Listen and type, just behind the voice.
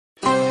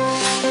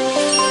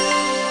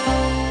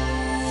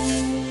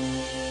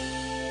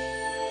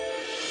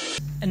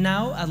And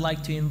now I'd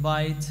like to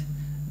invite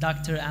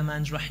Dr.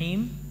 Amanj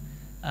Raheem,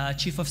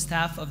 Chief of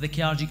Staff of the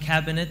KRG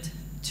Cabinet,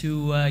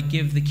 to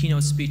give the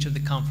keynote speech of the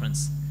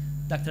conference.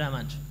 Dr.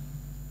 Amanj.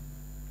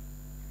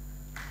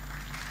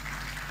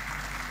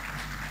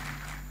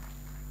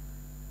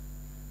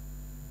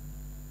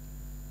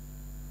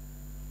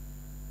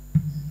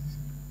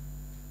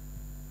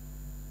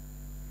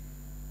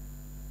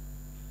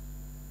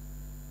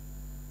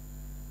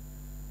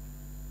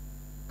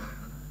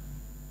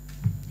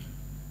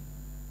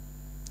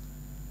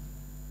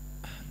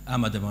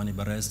 ئامادەبانی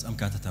بەڕێز ئەم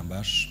کاتتان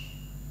باش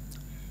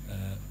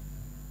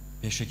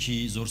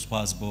پێشەکی زۆر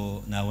سپاس بۆ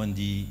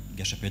ناوەندی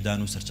گەشەپێدان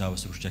و سەرچاوە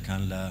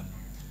سروشتەکان لە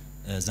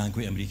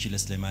زانکۆی ئەمریکی لە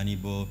سلێمانی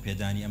بۆ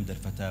پێدانی ئەم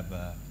دەرفەتە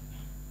بە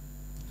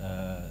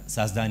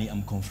سازدانی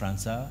ئەم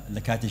کۆنفرانسە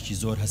لە کاتێکی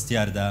زۆر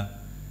هەستیاردا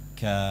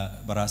کە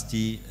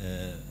بەڕاستی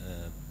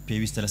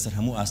پێویستە لەسەر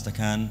هەموو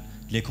ئاستەکان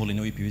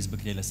لێکۆڵینەوەی پێویست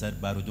بکرێت لەسەر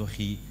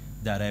بارودۆخی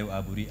دارایی و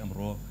ئابووری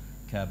ئەمڕۆ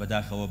کە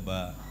بەداخەوە بە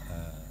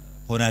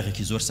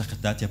قۆناغێکی زۆر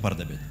سەختدا تێپەڕ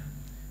دەبێت.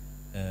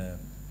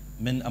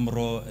 من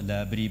ئەمڕۆ لە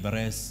بری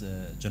بەڕێز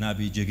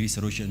جەنابی جێگری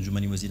سەرۆکی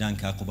ئەنجومەنی وەزیران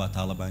کا قوباد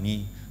تاڵەبانی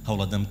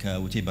هەوڵەدەم کە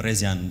وتەی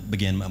بەڕێزیان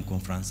بگەێنمە ئەم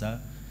کۆنفرانسە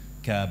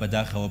کە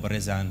بەداخەوە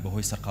بەڕێزیان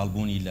بەهۆی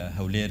سەرقاڵبوونی لە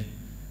هەولێر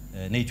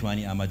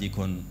نەیتوانی ئامادەی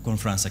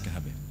کۆنفرانسەکە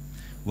هەبێت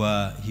و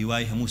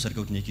هیوای هەموو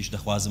سەرکەوتنێکیش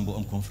دەخوازم بۆ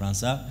ئەم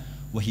کۆنفرانسە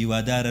و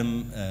هیوادارم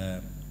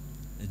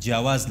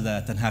جیاواز لە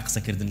تەنها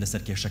قسەکردن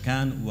لەسەر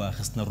کێشەکان و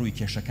خستنە ڕووی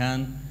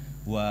کێشەکان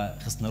و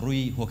خستنە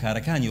ڕووی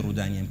هۆکارەکانی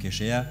ڕوودانی ئەم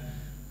کێشەیە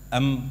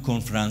ئەم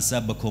کۆنفرانسە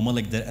بە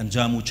کۆمەڵێک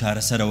دەرئەنجام و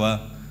چارەسەرەوە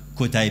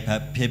کۆتایی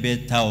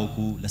پێبێت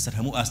تاوەکو لەسەر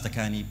هەموو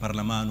ئاستەکانی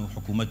پەرلەمان و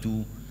حکوومەت و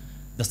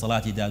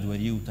دەسەڵاتی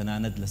دادوەری و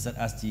تەنانەت لەسەر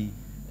ئاستی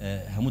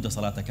هەموو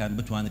دەسەڵاتەکان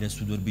بتوانرێت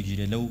سوودوەر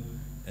بگیرێت لەو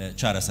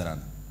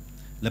چارەسەرانە.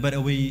 لەبەر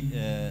ئەوەی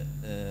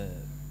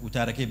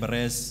وتارەکەی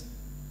بەڕێز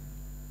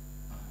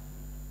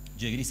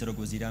جێگری سەرۆک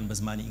وەزیران بە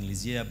زمانی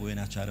ئینگلیزیە بۆیە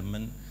ناچارم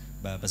من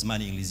بە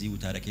زمانی ئینگلیزی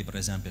وتارەکەی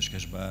بەڕێزان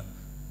پێشکەش بە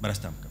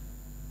بەرەستام بکەم.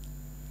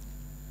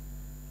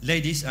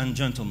 Ladies and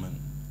gentlemen,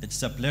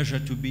 it's a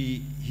pleasure to be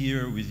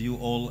here with you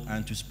all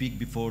and to speak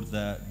before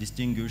the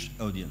distinguished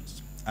audience.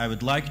 I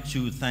would like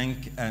to thank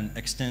and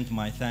extend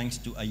my thanks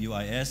to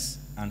AUIS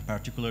and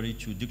particularly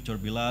to Dr.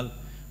 Bilal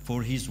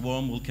for his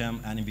warm welcome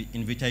and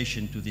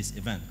invitation to this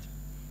event.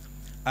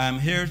 I am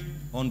here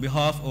on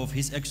behalf of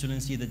His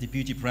Excellency the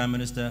Deputy Prime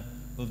Minister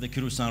of the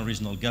Kurdistan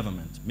Regional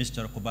Government,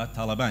 Mr. Qubad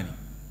Talabani.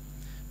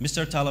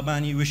 Mr.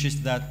 Talabani wishes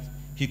that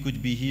he could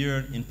be here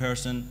in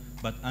person,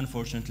 but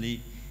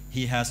unfortunately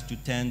he has to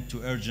tend to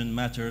urgent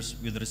matters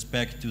with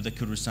respect to the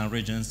Kurdistan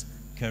region's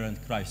current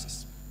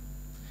crisis.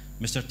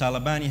 Mr.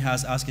 Talabani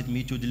has asked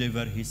me to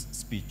deliver his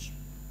speech.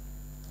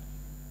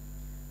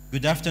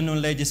 Good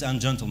afternoon, ladies and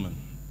gentlemen.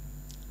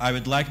 I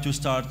would like to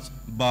start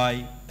by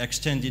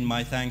extending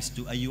my thanks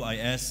to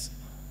AUIS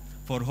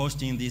for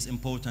hosting this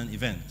important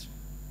event.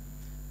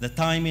 The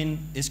timing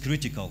is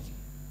critical.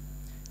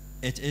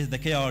 It is the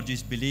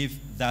KRG's belief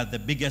that the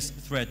biggest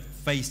threat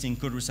facing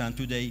Kurdistan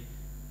today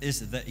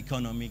is the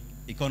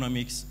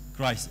economics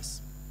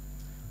crisis.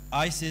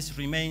 ISIS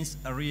remains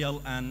a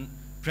real and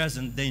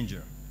present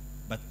danger,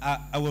 but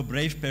our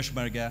brave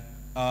Peshmerga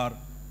are,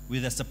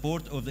 with the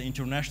support of the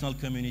international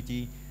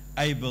community,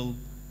 able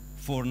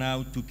for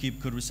now to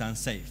keep Kurdistan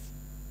safe.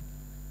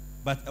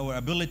 But our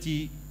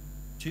ability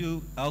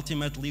to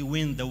ultimately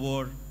win the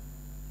war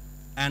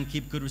and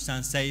keep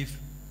Kurdistan safe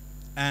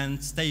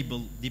and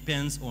stable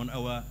depends on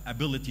our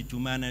ability to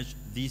manage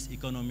this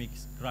economic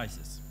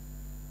crisis.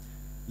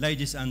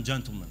 Ladies and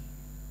gentlemen,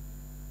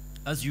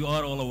 as you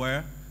are all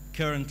aware,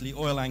 currently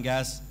oil and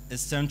gas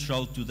is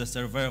central to the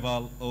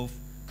survival of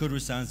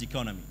Kurdistan's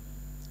economy.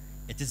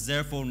 It is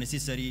therefore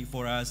necessary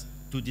for us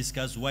to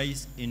discuss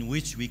ways in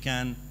which we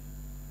can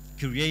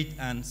create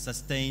and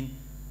sustain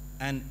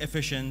an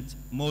efficient,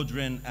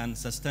 modern, and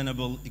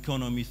sustainable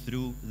economy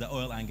through the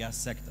oil and gas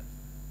sector.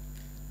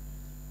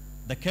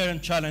 The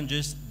current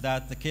challenges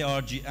that the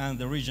KRG and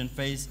the region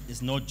face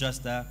is not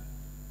just a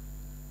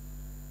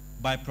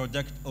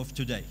byproduct of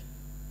today.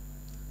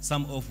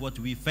 Some of what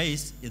we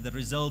face is the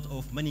result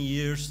of many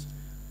years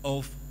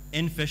of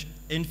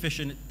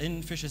inefficiency,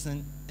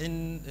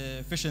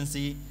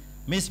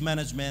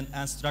 mismanagement,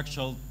 and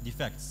structural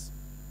defects.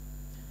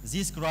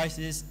 This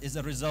crisis is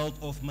a result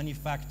of many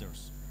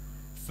factors.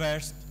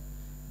 First,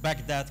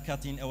 Baghdad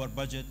cutting our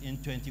budget in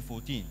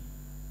 2014,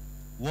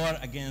 war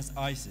against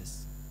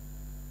ISIS,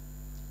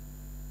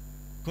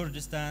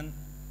 Kurdistan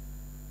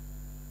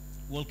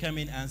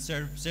welcoming and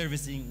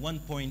servicing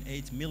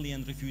 1.8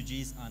 million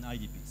refugees and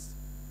IDPs,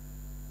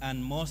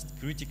 and most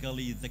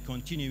critically, the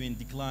continuing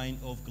decline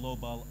of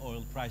global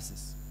oil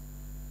prices.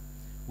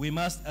 We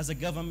must, as a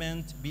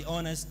government, be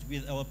honest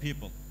with our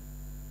people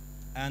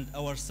and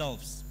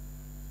ourselves.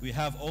 We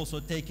have also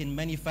taken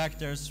many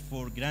factors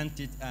for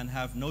granted and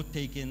have not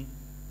taken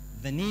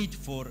the need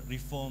for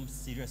reform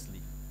seriously.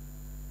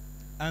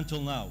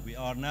 Until now, we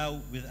are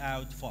now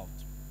without fault.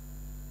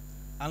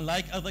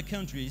 Unlike other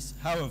countries,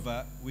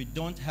 however, we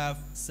don't have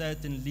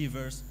certain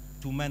levers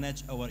to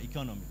manage our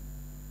economy.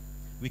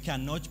 We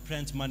cannot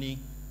print money,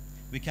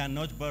 We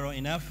cannot borrow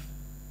enough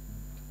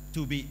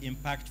to be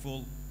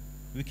impactful.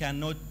 We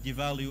cannot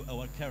devalue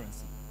our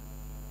currency.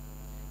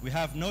 We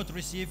have not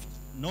received,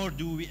 nor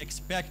do we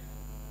expect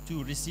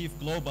to receive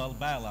global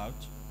bailout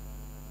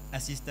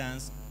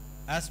assistance,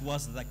 as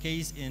was the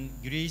case in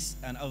Greece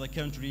and other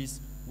countries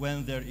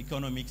when their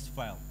economics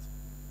failed.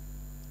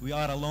 We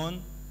are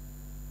alone,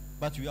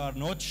 but we are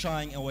not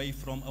shying away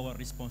from our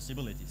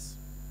responsibilities.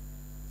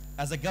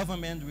 As a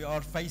government, we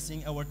are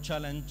facing our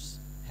challenge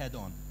head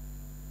on.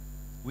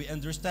 We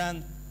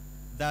understand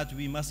that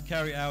we must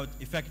carry out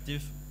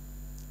effective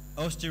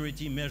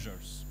austerity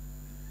measures.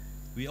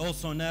 We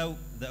also know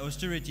the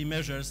austerity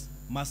measures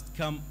must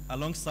come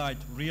alongside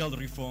real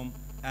reform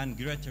and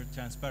greater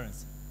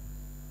transparency.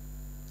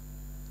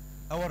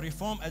 Our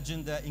reform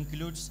agenda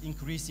includes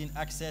increasing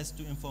access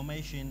to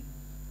information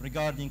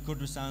regarding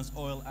Kurdistan's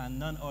oil and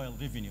non-oil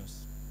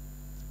revenues.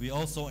 We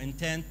also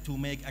intend to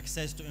make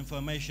access to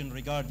information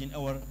regarding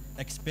our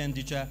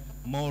expenditure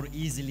more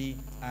easily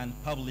and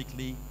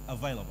publicly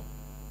available.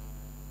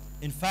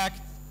 In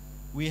fact,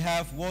 we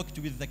have worked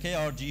with the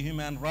KRG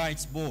Human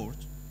Rights Board,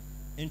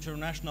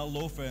 international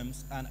law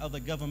firms, and other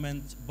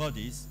government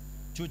bodies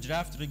to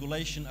draft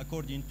regulation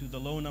according to the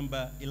law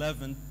number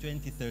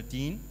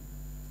 11/2013,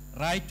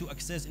 right to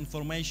access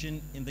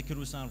information in the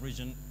Kurdistan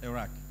region,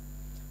 Iraq.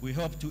 We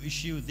hope to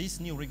issue this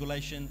new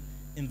regulation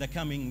in the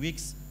coming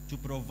weeks to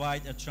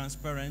provide a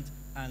transparent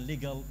and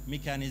legal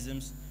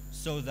mechanisms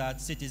so that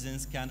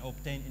citizens can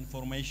obtain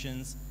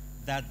information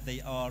that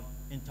they are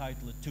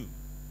entitled to.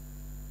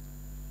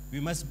 We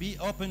must be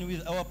open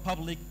with our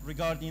public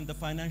regarding the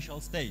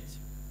financial state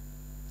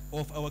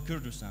of our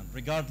Kurdistan,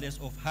 regardless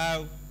of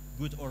how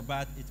good or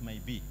bad it may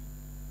be.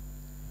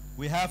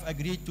 We have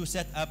agreed to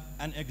set up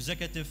an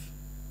executive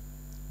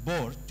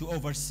board to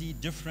oversee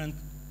different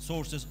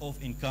sources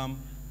of income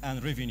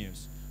and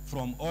revenues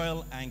from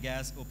oil and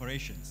gas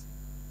operations.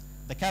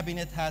 The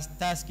cabinet has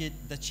tasked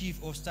the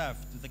chief of staff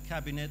to the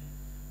cabinet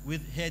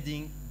with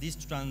heading this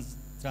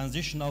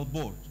transitional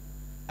board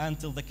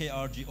until the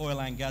KRG oil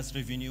and gas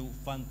revenue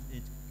fund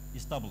is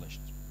established.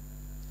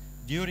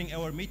 During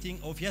our meeting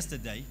of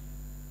yesterday,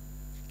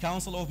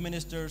 Council of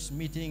Ministers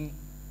meeting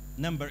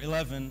number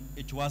 11,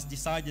 it was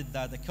decided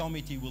that a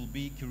committee will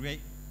be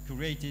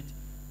created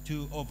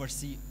to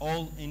oversee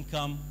all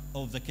income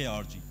of the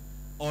KRG,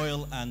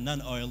 oil and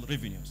non-oil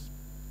revenues.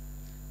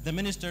 The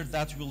minister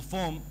that will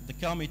form the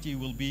committee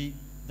will be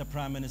the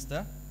Prime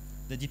Minister,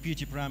 the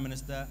Deputy Prime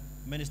Minister,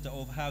 Minister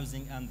of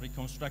Housing and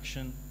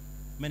Reconstruction,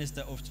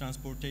 Minister of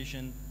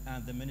Transportation,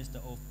 and the Minister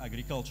of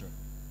Agriculture.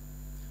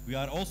 We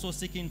are also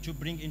seeking to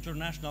bring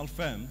international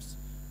firms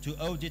to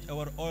audit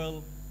our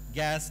oil,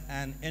 gas,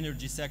 and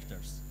energy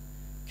sectors.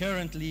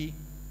 Currently,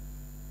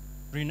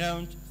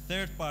 renowned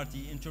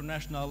third-party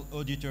international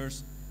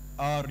auditors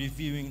are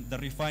reviewing the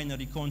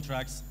refinery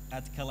contracts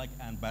at Kalak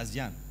and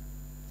Bazian.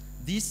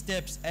 These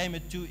steps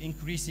aimed to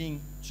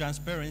increasing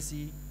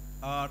transparency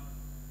are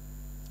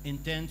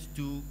intended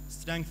to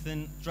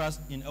strengthen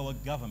trust in our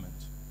government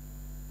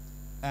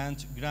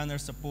and garner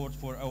support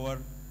for our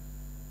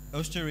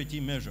austerity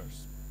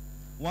measures.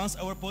 Once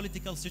our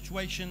political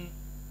situation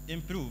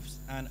improves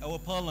and our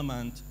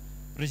parliament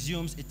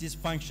resumes its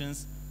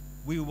functions,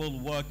 we will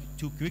work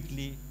to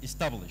quickly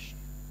establish,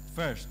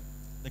 first,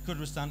 the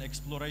Kurdistan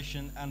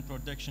Exploration and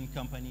Production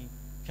Company,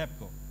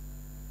 KEPCO,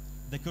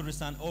 the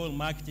Kurdistan Oil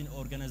Marketing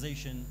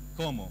Organization,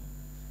 KOMO,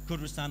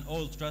 Kurdistan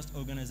Oil Trust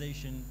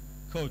Organization,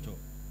 KOTO.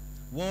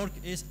 Work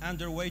is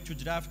underway to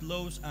draft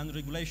laws and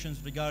regulations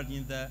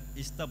regarding the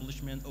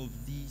establishment of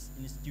these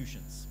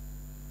institutions.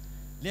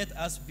 Let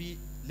us be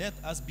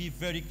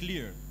very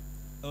clear.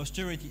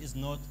 Austerity is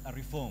not a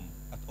reform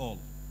at all.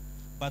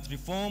 But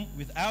reform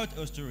without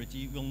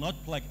austerity will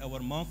not plug our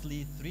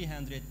monthly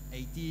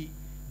 380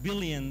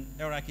 billion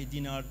Iraqi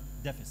dinar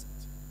deficit.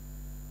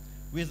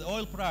 With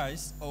oil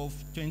price of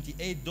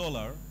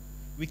 $28,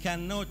 we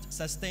cannot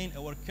sustain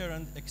our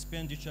current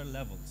expenditure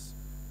levels.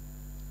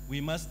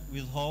 We must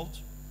withhold,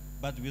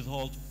 but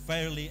withhold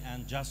fairly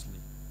and justly.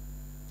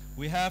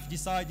 We have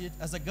decided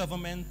as a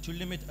government to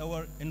limit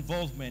our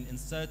involvement in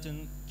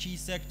certain key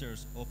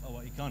sectors of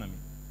our economy,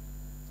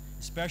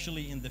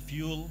 especially in the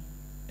fuel,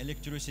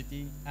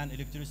 electricity, and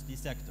electricity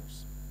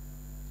sectors.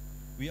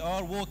 We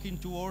are working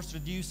towards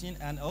reducing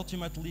and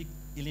ultimately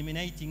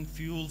eliminating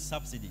fuel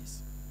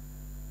subsidies,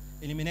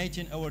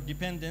 eliminating our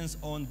dependence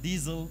on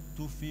diesel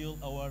to fuel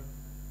our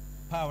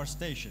power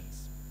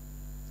stations,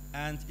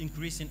 and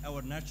increasing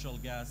our natural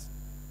gas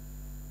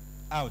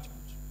output.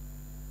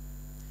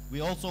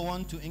 We also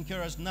want to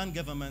encourage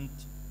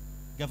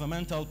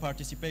non-governmental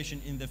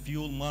participation in the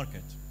fuel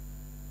market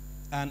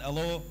and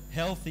allow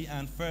healthy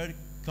and fair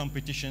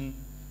competition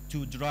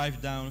to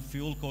drive down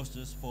fuel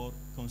costs for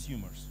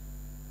consumers.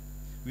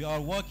 We are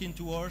working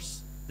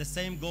towards the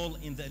same goal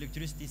in the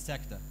electricity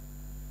sector,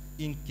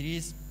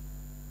 increase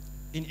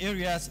in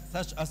areas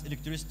such as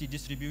electricity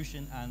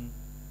distribution and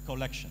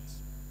collections.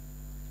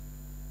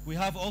 We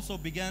have also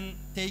begun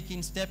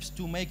taking steps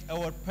to make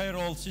our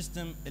payroll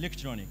system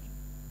electronic,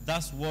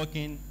 thus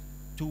working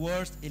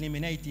towards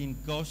eliminating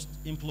ghost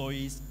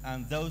employees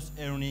and those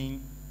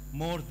earning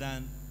more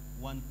than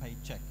one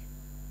paycheck.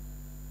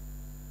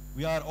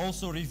 We are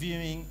also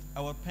reviewing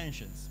our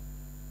pensions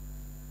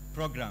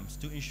programs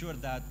to ensure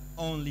that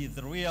only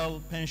the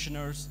real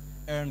pensioners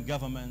earn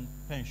government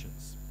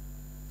pensions.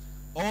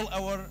 All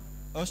our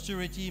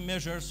austerity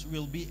measures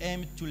will be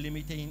aimed to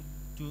limiting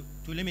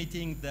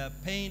the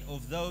pain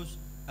of those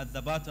at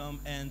the bottom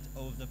end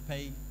of the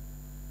pay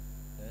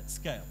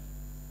scale.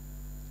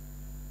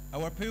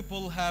 Our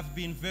people have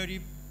been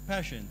very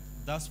patient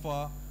thus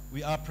far.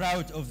 We are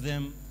proud of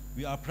them.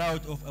 We are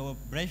proud of our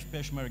brave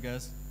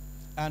Peshmergas,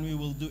 and we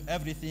will do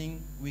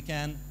everything we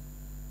can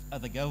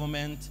as the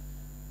government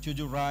to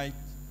do right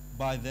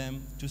by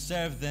them, to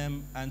serve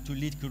them, and to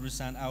lead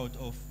Kurdistan out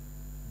of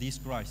this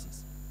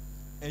crisis.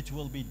 It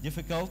will be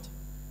difficult,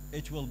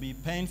 it will be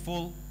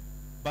painful,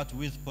 but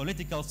with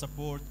political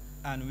support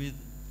and with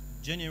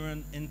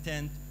genuine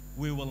intent,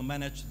 we will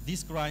manage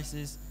this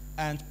crisis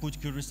and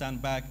put Kurdistan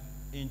back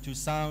into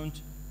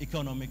sound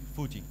economic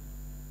footing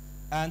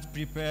and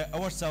prepare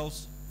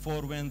ourselves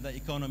for when the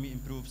economy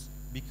improves,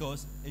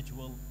 because it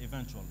will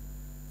eventually.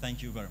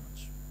 Thank you very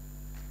much.